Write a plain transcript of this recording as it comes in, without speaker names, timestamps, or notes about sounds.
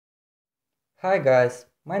Hi guys,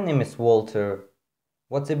 my name is Walter.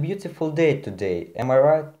 What a beautiful day today, am I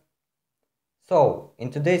right? So,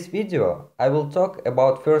 in today's video, I will talk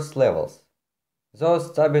about first levels.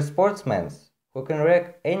 Those cyber sportsmen who can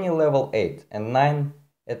rank any level 8 and 9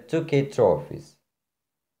 at 2K trophies.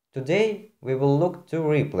 Today, we will look two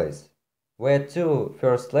replays, where two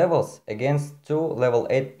first levels against two level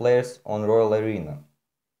 8 players on Royal Arena.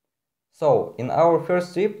 So, in our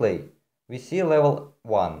first replay, we see level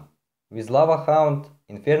 1. With Lava Hound,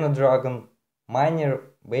 Inferno Dragon, Wainer,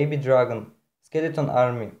 Baby Dragon, Skeleton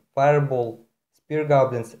Army, Fireball, Spear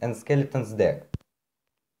Goblins and Skeletons deck.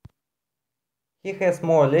 He has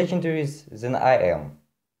more legendaries than I am.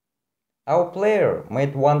 Our player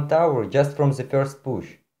made one tower just from the first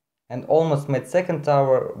push, and almost made second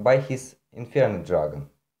tower by his Inferno Dragon.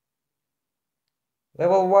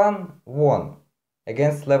 Level 1 won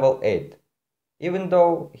against level 8, even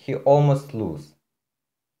though he almost lose.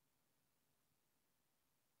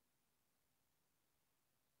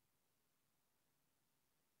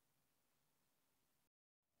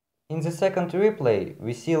 In the second replay,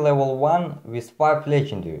 we see level 1 with 5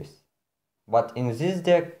 legendaries, but in this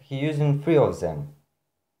deck he using 3 of them.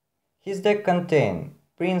 His deck contains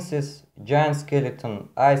Princess, Giant Skeleton,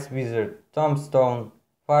 Ice Wizard, Tombstone,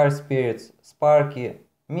 Fire Spirits, Sparky,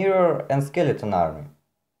 Mirror and Skeleton Army.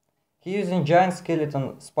 He using Giant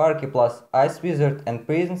Skeleton, Sparky plus Ice Wizard and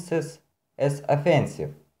Princess as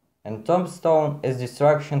offensive, and Tombstone as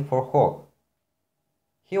destruction for Hawk.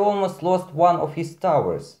 He almost lost one of his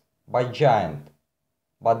towers by Giant,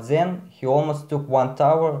 but then he almost took one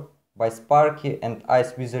tower by Sparky and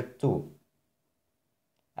Ice Wizard too.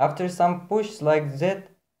 After some pushes like that,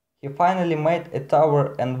 he finally made a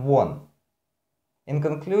tower and won. In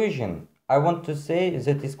conclusion, I want to say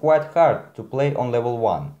that it's quite hard to play on level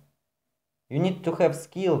 1. You need to have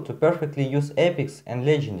skill to perfectly use epics and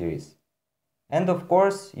legendaries. And of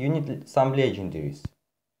course, you need some legendaries.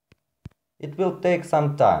 It will take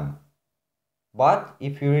some time. But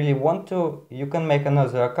if you really want to, you can make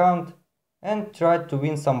another account and try to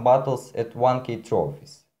win some battles at 1K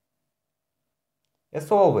trophies. As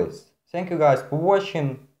always, thank you guys for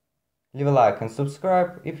watching, leave a like and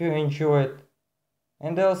subscribe if you enjoyed,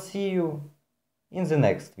 and I'll see you in the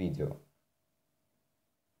next video.